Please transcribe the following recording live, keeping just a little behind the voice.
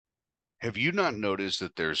Have you not noticed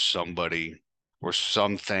that there's somebody or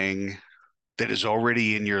something that is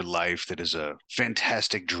already in your life that is a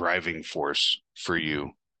fantastic driving force for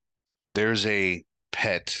you? There's a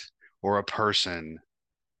pet or a person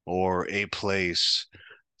or a place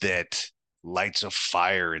that lights a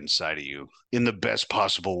fire inside of you in the best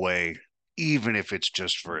possible way, even if it's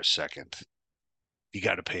just for a second. You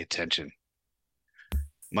got to pay attention.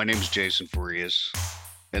 My name is Jason Farias,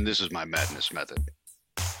 and this is my madness method.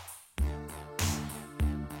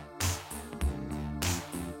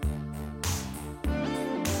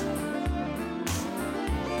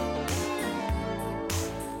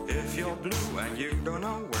 If you're blue and you don't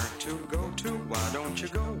know where to go to, why don't you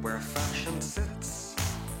go where fashion sits?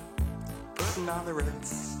 Putting on the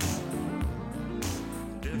Ritz.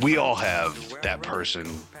 We all have that person.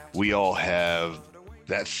 We all have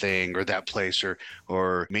that thing or that place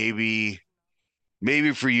or maybe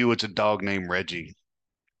for you it's a dog named Reggie.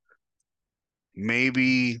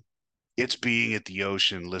 Maybe it's being at the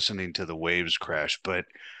ocean listening to the waves crash, but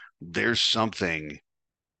there's something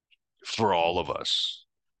for all of us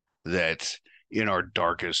that in our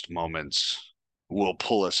darkest moments will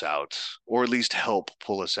pull us out, or at least help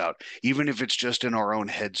pull us out, even if it's just in our own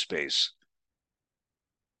headspace.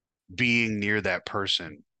 Being near that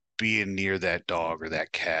person, being near that dog or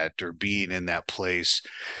that cat, or being in that place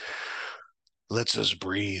lets us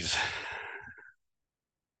breathe.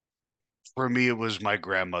 For me, it was my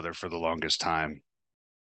grandmother for the longest time.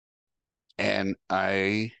 And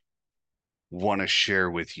I want to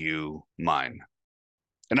share with you mine.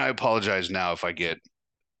 And I apologize now if I get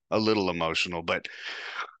a little emotional, but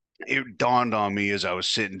it dawned on me as I was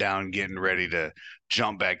sitting down getting ready to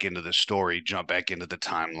jump back into the story, jump back into the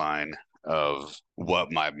timeline of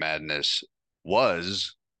what my madness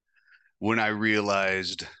was when I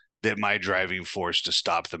realized that my driving force to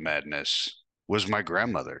stop the madness was my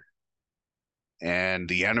grandmother. And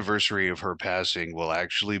the anniversary of her passing will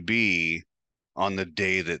actually be on the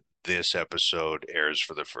day that this episode airs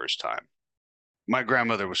for the first time. My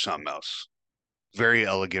grandmother was something else. Very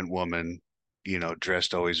elegant woman,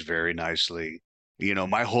 dressed always very nicely.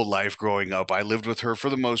 My whole life growing up, I lived with her for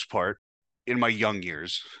the most part in my young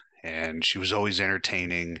years, and she was always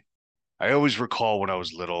entertaining. I always recall when I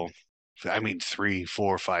was little, I mean, 3,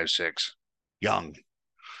 4, 5, 6, young,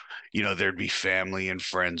 there'd be family and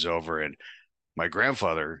friends over, and my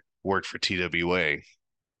grandfather worked for TWA,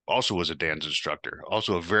 also was a dance instructor,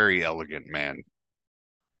 also a very elegant man.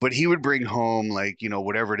 But he would bring home like,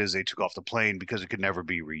 whatever it is they took off the plane because it could never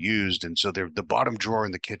be reused. And so there, the bottom drawer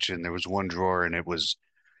in the kitchen, there was one drawer and it was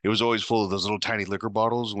always full of those little tiny liquor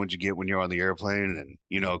bottles when you get when you're on the airplane.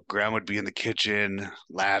 And, grandma would be in the kitchen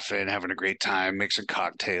laughing, having a great time, mixing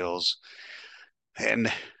cocktails.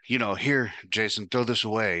 And, here, Jason, throw this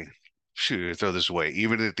away. Shoot, throw this away.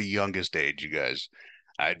 Even at the youngest age, you guys,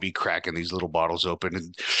 I'd be cracking these little bottles open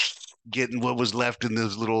and getting what was left in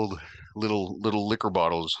those little liquor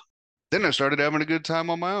bottles. Then I started having a good time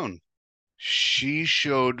on my own. She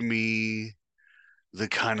showed me the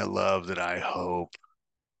kind of love that I hope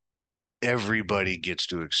everybody gets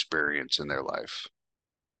to experience in their life.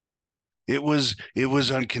 It was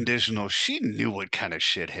unconditional. She knew what kind of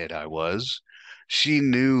shithead I was. She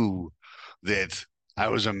knew that I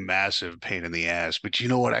was a massive pain in the ass, but you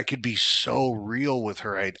know what? I could be so real with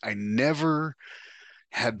her. I never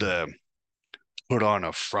had to put on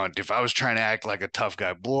a front. If I was trying to act like a tough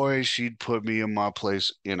guy, boy, she'd put me in my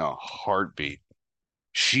place in a heartbeat.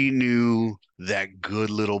 She knew that good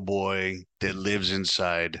little boy that lives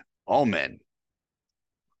inside all men.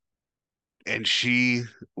 And she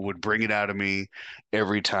would bring it out of me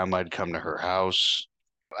every time I'd come to her house.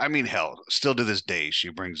 I mean, hell, still to this day, she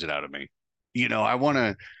brings it out of me. I want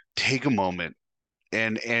to take a moment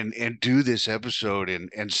and do this episode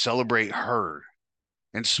and celebrate her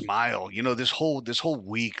and smile. This whole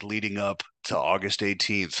week leading up to August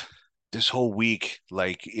 18th, this whole week,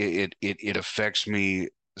 like it affects me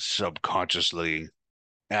subconsciously.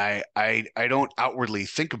 I don't outwardly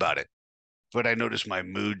think about it, but I notice my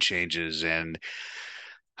mood changes and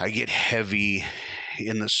I get heavy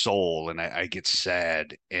in the soul and I get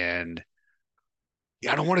sad and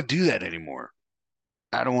I don't want to do that anymore.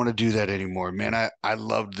 I don't want to do that anymore, man. I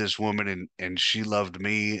loved this woman and she loved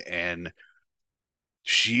me and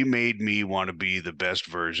she made me want to be the best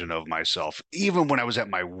version of myself. Even when I was at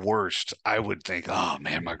my worst, I would think, oh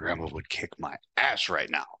man, my grandma would kick my ass right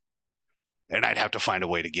now. And I'd have to find a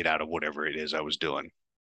way to get out of whatever it is I was doing.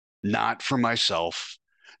 Not for myself,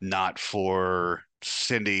 not for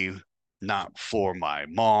Cindy, not for my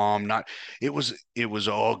mom, not it was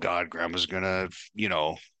oh God, grandma's gonna,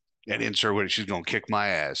 and insert what she's gonna kick my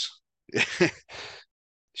ass.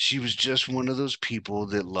 She was just one of those people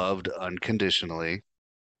that loved unconditionally.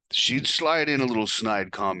 She'd slide in a little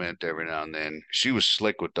snide comment every now and then. She was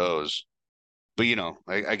slick with those. But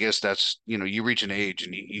I guess that's, you reach an age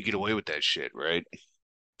and you get away with that shit, right?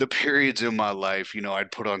 The periods in my life,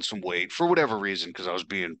 I'd put on some weight for whatever reason because I was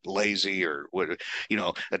being lazy or what,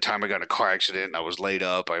 the time I got in a car accident and I was laid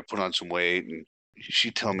up, I put on some weight and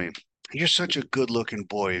she'd tell me, "You're such a good looking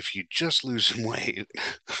boy if you just lose some weight."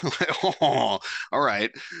 I'm like, oh, all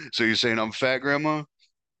right. So you're saying I'm fat, Grandma?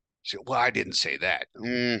 She said, "Well, I didn't say that."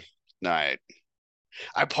 No,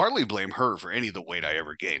 I partly blame her for any of the weight I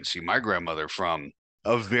ever gained. See, my grandmother from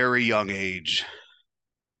a very young age,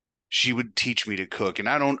 she would teach me to cook. And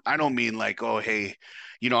I don't mean like, oh, hey,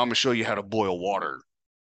 I'm gonna show you how to boil water.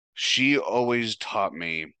 She always taught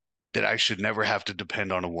me that I should never have to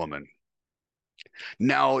depend on a woman.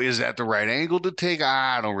 Now, is that the right angle to take?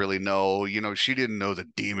 I don't really know. She didn't know the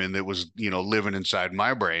demon that was, living inside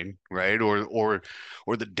my brain, right? Or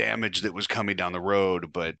the damage that was coming down the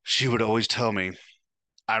road. But she would always tell me,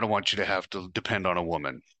 I don't want you to have to depend on a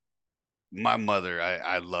woman. My mother,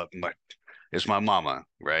 I love my is my mama,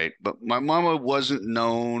 right? But my mama wasn't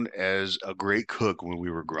known as a great cook when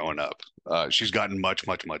we were growing up. She's gotten much,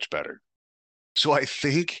 much, much better. So I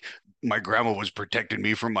think my grandma was protecting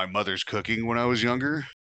me from my mother's cooking when I was younger,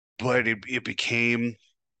 but it became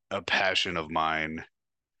a passion of mine,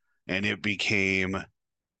 and it became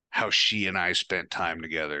how she and I spent time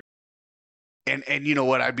together. And you know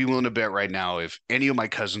what? I'd be willing to bet right now if any of my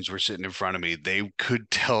cousins were sitting in front of me, they could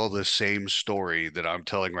tell the same story that I'm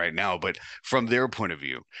telling right now, but from their point of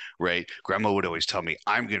view, right? Grandma would always tell me,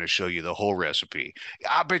 "I'm going to show you the whole recipe."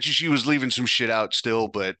 I bet you she was leaving some shit out still,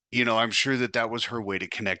 but I'm sure that that was her way to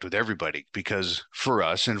connect with everybody because for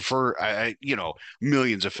us and for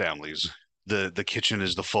millions of families, the kitchen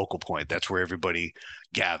is the focal point. That's where everybody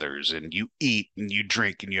gathers and you eat and you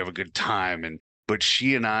drink and you have a good time. And but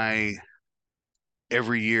she and I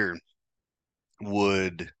every year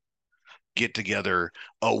would get together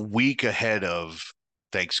a week ahead of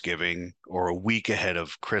Thanksgiving or a week ahead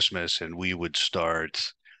of Christmas, and we would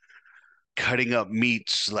start cutting up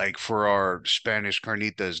meats like for our Spanish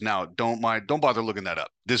carnitas. Now, don't bother looking that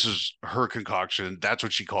up. This is her concoction. That's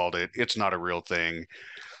what she called it. It's not a real thing.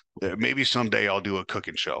 Maybe someday I'll do a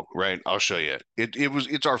cooking show, right? I'll show you.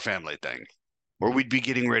 It's our family thing. Or we'd be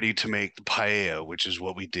getting ready to make the paella, which is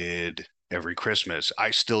what we did every Christmas. I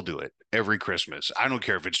still do it every Christmas. I don't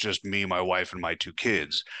care if it's just me, my wife, and my two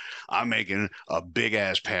kids. I'm making a big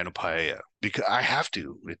ass pan of paella because I have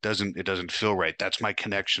to. It doesn't feel right. That's my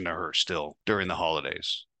connection to her still during the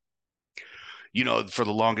holidays. For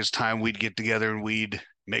the longest time we'd get together and we'd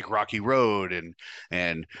make Rocky Road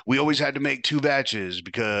and we always had to make two batches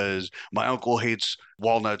because my uncle hates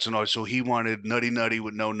walnuts and all, so he wanted nutty nutty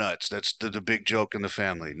with no nuts. That's the big joke in the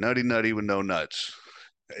family. Nutty nutty with no nuts.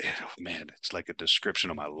 Man, it's like a description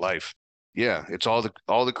of my life. Yeah, it's all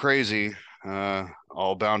the crazy,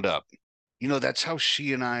 all bound up. That's how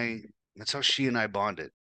she and I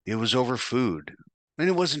bonded. It was over food. And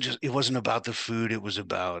it wasn't about the food, it was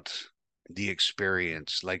about the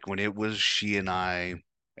experience. Like when it was she and I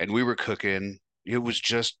and we were cooking, it was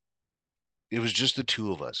just the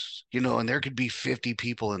two of us. And there could be 50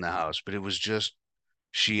 people in the house, but it was just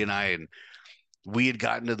she and I, and we had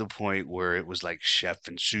gotten to the point where it was like chef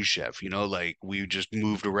and sous chef, like we just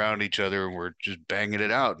moved around each other and we're just banging it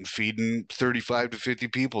out and feeding 35 to 50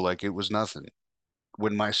 people like it was nothing.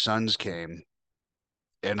 When my sons came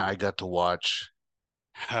and I got to watch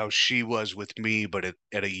how she was with me, but at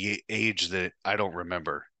a age that I don't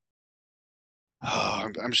remember. Oh,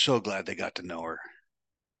 I'm so glad they got to know her.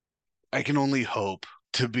 I can only hope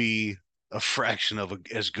to be a fraction of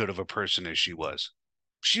as good of a person as she was.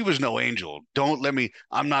 She was no angel. Don't let me.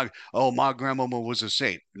 I'm not. Oh, my grandmama was a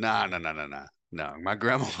saint. Nah, no, no, no, no, no. My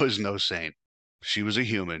grandma was no saint. She was a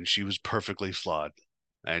human. She was perfectly flawed,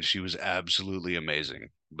 and she was absolutely amazing.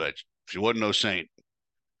 But she wasn't no saint.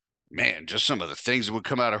 Man, just some of the things that would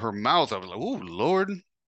come out of her mouth, I was like, oh Lord.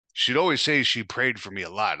 She'd always say she prayed for me a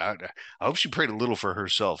lot. I hope she prayed a little for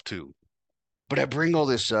herself too. But I bring all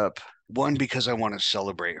this up, one, because I want to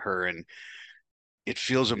celebrate her, and it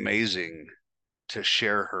feels amazing to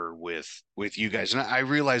share her with you guys. And I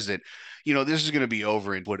realize that, this is going to be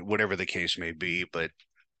over in whatever the case may be, but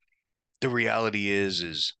the reality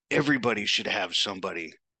is everybody should have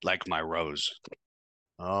somebody like my Rose.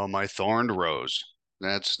 Oh, my thorned Rose.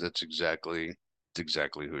 That's exactly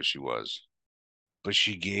who she was. But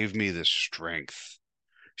she gave me the strength.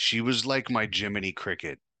 She was like my Jiminy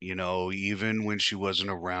Cricket, even when she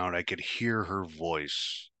wasn't around, I could hear her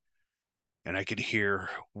voice and I could hear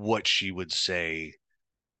what she would say.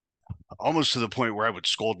 almost to the point where I would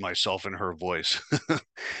scold myself in her voice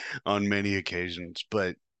on many occasions.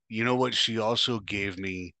 But you know what? She also gave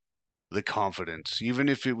me the confidence, even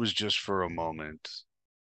if it was just for a moment.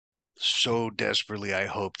 So desperately, I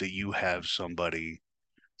hope that you have somebody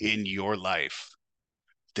in your life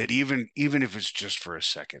that even if it's just for a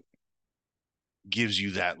second, gives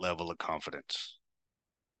you that level of confidence.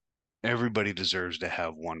 Everybody deserves to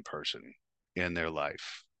have one person in their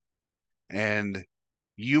life. And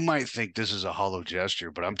you might think this is a hollow gesture,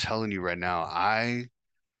 but I'm telling you right now, I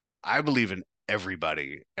believe in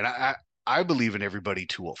everybody, and I believe in everybody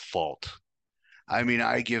to a fault. I mean,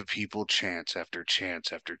 I give people chance after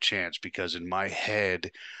chance after chance because in my head,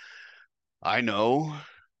 I know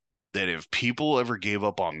that if people ever gave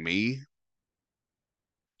up on me,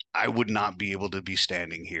 I would not be able to be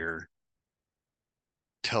standing here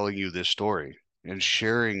telling you this story and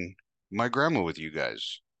sharing my grandma with you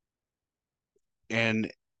guys.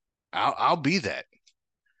 And I'll be that.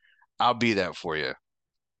 I'll be that for you.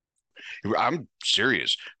 I'm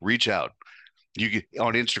serious. Reach out. You get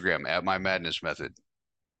on Instagram at My Madness Method.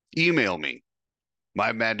 Email me,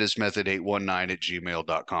 My Madness Method 819 at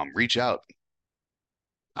gmail.com. Reach out.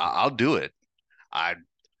 I'll do it. I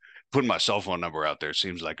putting my cell phone number out there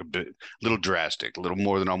seems like a bit little drastic, a little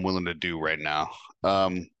more than I'm willing to do right now.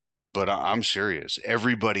 Um, but I'm serious.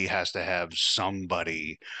 Everybody has to have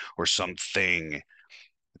somebody or something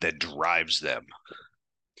that drives them.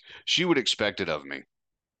 She would expect it of me.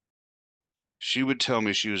 She would tell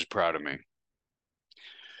me she was proud of me.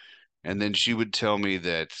 And then she would tell me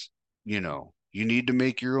that, you need to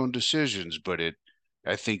make your own decisions, but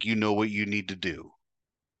I think you know what you need to do.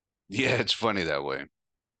 Yeah, it's funny that way.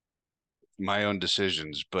 My own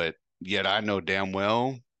decisions, but yet I know damn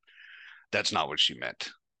well that's not what she meant.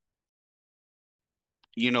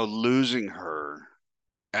 Losing her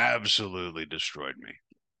absolutely destroyed me.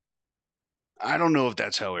 I don't know if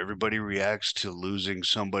that's how everybody reacts to losing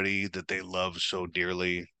somebody that they love so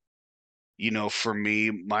dearly. For me,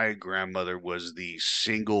 my grandmother was the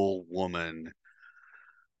single woman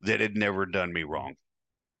that had never done me wrong.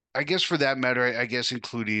 I guess for that matter, I guess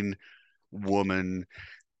including woman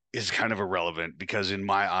is kind of irrelevant because in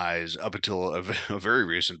my eyes, up until a very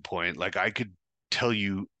recent point, like I could tell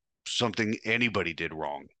you something anybody did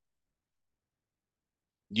wrong.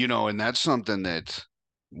 And that's something that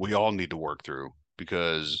we all need to work through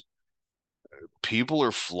because people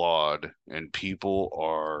are flawed and people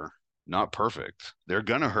are not perfect. They're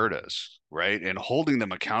gonna hurt us, right? And holding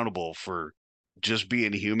them accountable for just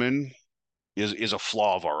being human is a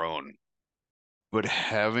flaw of our own. But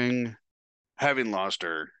having lost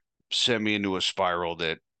her sent me into a spiral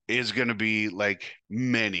that is going to be like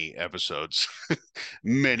many episodes,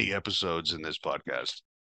 many episodes in this podcast.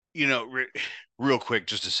 Real quick,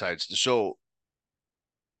 just asides. So,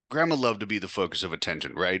 Grandma loved to be the focus of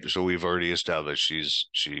attention, right? So we've already established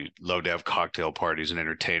she loved to have cocktail parties and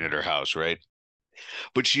entertain at her house, right?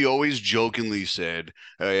 But she always jokingly said,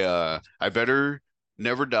 I better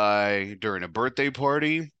never die during a birthday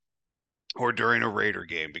party or during a Raider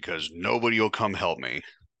game because nobody will come help me."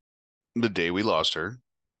 The day we lost her,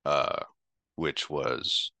 uh, which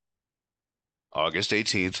was August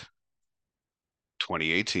 18th,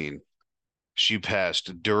 2018. She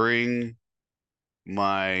passed during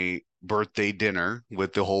my birthday dinner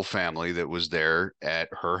with the whole family that was there at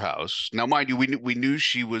her house. Now, mind you, we knew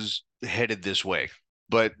she was headed this way.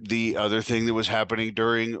 But the other thing that was happening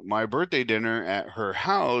during my birthday dinner at her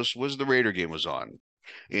house was the Raider game was on.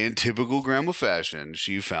 In typical grandma fashion,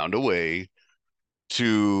 she found a way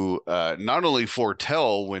to not only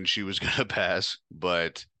foretell when she was going to pass,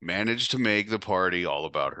 but manage to make the party all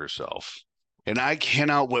about herself. And I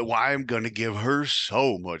cannot wait. Why I'm going to give her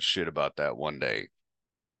so much shit about that one day.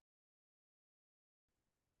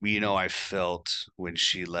 I felt when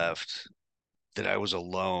she left that I was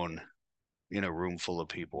alone in a room full of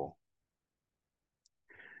people.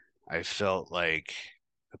 I felt like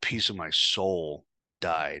a piece of my soul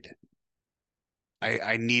died.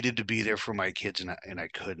 I needed to be there for my kids and I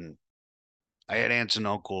couldn't. I had aunts and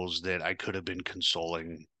uncles that I could have been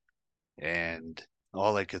consoling, and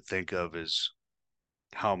all I could think of is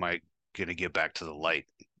how am I going to get back to the light?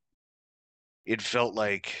 It felt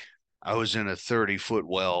like I was in a 30-foot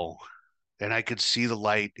well and I could see the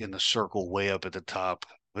light in the circle way up at the top,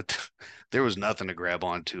 but there was nothing to grab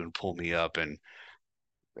onto and pull me up. And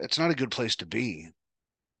it's not a good place to be.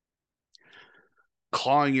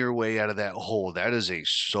 Clawing your way out of that hole, that is a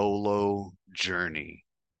solo journey.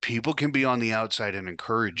 People can be on the outside and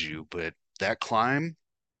encourage you, but that climb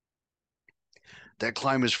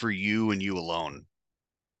is for you and you alone.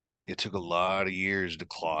 It took a lot of years to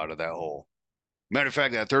claw out of that hole. Matter of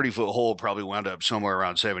fact, that 30-foot hole probably wound up somewhere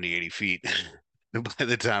around 70, 80 feet by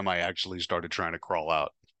the time I actually started trying to crawl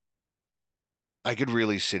out. I could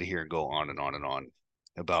really sit here and go on and on and on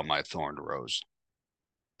about my thorned rose.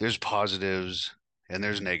 There's positives and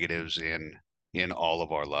there's negatives in all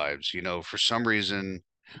of our lives. You know, for some reason,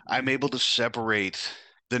 I'm able to separate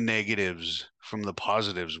the negatives from the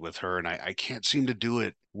positives with her, and I can't seem to do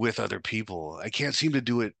it with other people. I can't seem to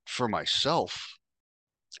do it for myself.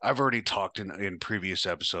 I've already talked in previous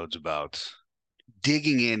episodes about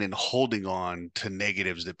digging in and holding on to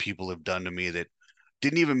negatives that people have done to me that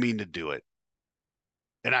didn't even mean to do it.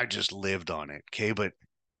 And I just lived on it. Okay. But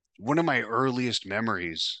one of my earliest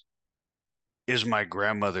memories is my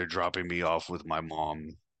grandmother dropping me off with my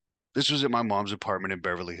mom. This was at my mom's apartment in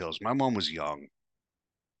Beverly Hills. My mom was young.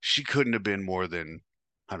 She couldn't have been more than,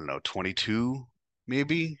 I don't know, 22,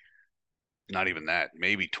 maybe. Not even that,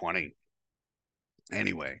 maybe 20.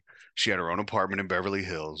 Anyway, she had her own apartment in Beverly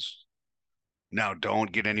Hills. Now,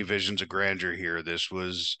 don't get any visions of grandeur here. This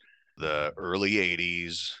was the early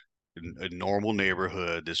 80s, a normal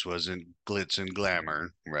neighborhood. This wasn't glitz and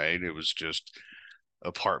glamour, right? It was just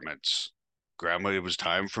apartments. Grandma, it was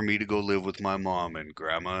time for me to go live with my mom, and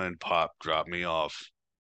Grandma and Pop dropped me off.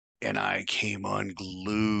 And I came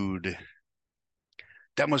unglued.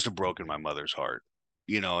 That must have broken my mother's heart,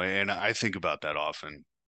 and I think about that often.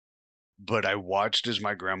 But I watched as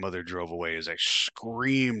my grandmother drove away as I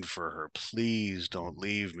screamed for her, please don't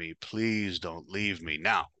leave me. Please don't leave me.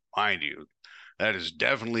 Now, mind you, that is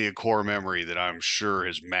definitely a core memory that I'm sure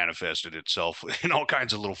has manifested itself in all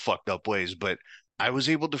kinds of little fucked up ways. But I was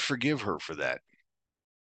able to forgive her for that.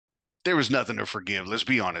 There was nothing to forgive, let's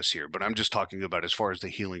be honest here. But I'm just talking about as far as the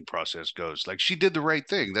healing process goes. Like, she did the right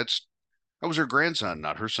thing. That was her grandson,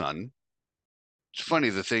 not her son. It's funny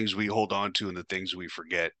the things we hold on to and the things we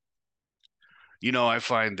forget. I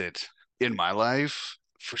find that in my life,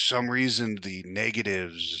 for some reason, the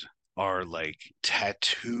negatives are like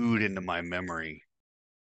tattooed into my memory.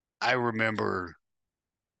 I remember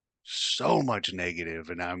so much negative,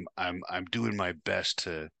 and I'm doing my best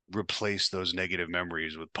to replace those negative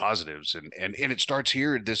memories with positives. And it starts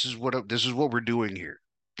here. This is what we're doing here.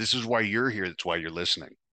 This is why you're here. That's why you're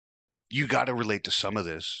listening. You got to relate to some of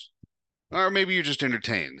this, or maybe you're just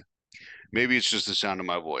entertained. Maybe it's just the sound of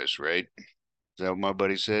my voice, right? Is that what my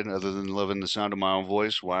buddy said? Other than loving the sound of my own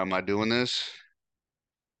voice, why am I doing this?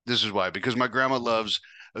 This is why, because my grandma loves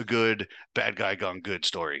a good bad guy gone good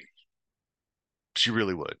story. She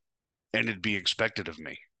really would. And it'd be expected of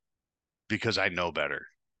me because I know better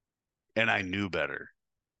and I knew better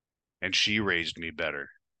and she raised me better.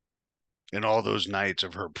 And all those nights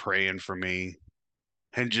of her praying for me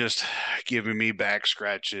and just giving me back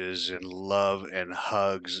scratches and love and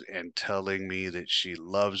hugs and telling me that she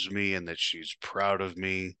loves me and that she's proud of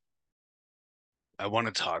me. I want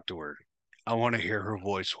to talk to her. I want to hear her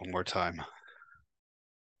voice one more time.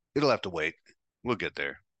 It'll have to wait. We'll get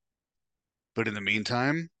there. But in the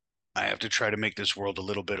meantime, I have to try to make this world a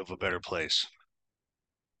little bit of a better place.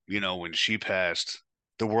 When she passed,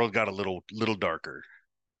 the world got a little darker,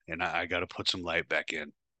 and I got to put some light back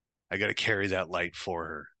in. I got to carry that light for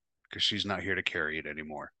her because she's not here to carry it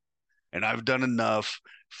anymore. And I've done enough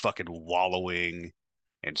fucking wallowing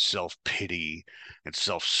and self-pity and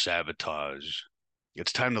self-sabotage.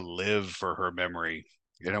 It's time to live for her memory,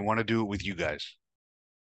 and I want to do it with you guys.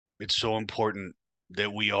 It's so important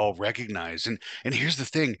that we all recognize. And here's the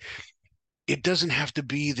thing, it doesn't have to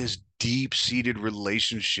be this deep-seated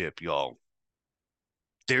relationship, y'all.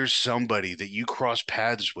 There's somebody that you cross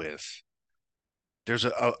paths with. There's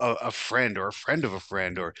a friend or a friend of a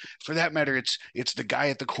friend, or for that matter, it's the guy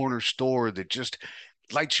at the corner store that just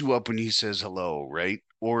lights you up when he says hello, right?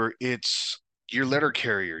 Or it's your letter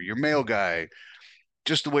carrier, your mail guy,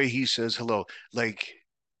 just the way he says hello. Like,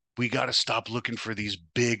 we got to stop looking for these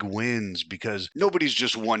big wins because nobody's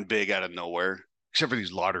just won big out of nowhere, except for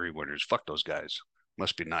these lottery winners. Fuck those guys.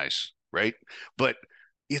 Must be nice, right? But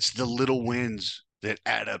it's the little wins that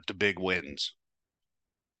add up to big wins.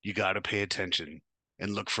 You got to pay attention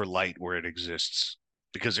and look for light where it exists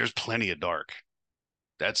because there's plenty of dark.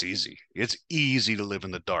 That's easy. It's easy to live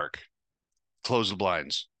in the dark. Close the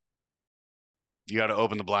blinds. You got to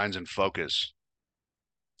open the blinds and focus.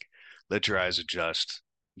 Let your eyes adjust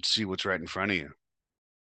and see what's right in front of you.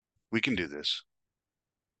 We can do this.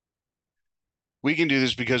 We can do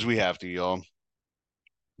this because we have to, y'all.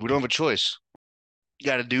 We don't have a choice. You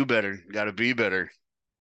got to do better. You got to be better.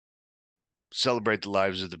 Celebrate the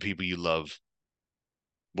lives of the people you love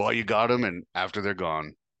while you got them and after they're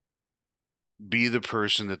gone. Be the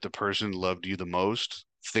person that the person loved you the most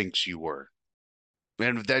thinks you were.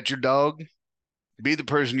 And if that's your dog, be the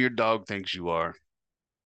person your dog thinks you are.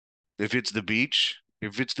 If it's the beach,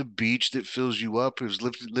 if it's the beach that fills you up, if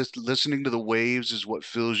listening to the waves is what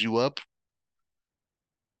fills you up,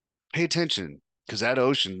 pay attention because that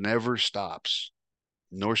ocean never stops,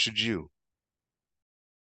 nor should you.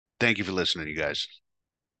 Thank you for listening, you guys.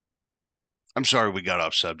 I'm sorry we got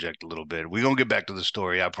off subject a little bit. We're going to get back to the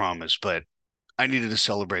story, I promise, but I needed to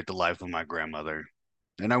celebrate the life of my grandmother.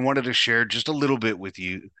 And I wanted to share just a little bit with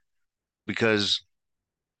you because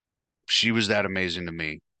she was that amazing to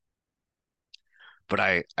me. But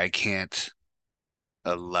I can't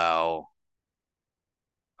allow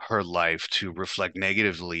her life to reflect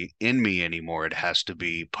negatively in me anymore. It has to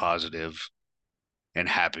be positive and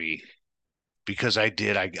happy because I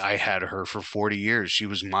did. I had her for 40 years. She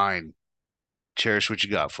was mine. Cherish what you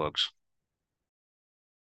got, folks.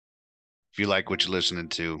 If you like what you're listening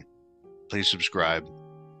to, please subscribe.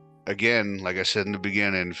 Again, like I said in the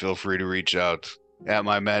beginning, feel free to reach out at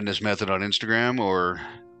My Madness Method on Instagram or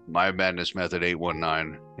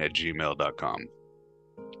mymadnessmethod819@gmail.com.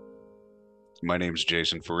 My name's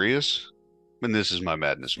Jason Farias, and this is My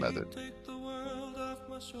Madness Method. Take the world off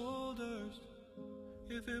my shoulders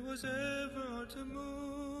if it was ever hard to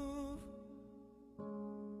move.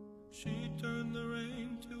 She turned the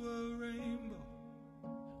rain to a rainbow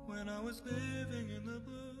when I was living in the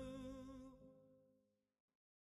blue.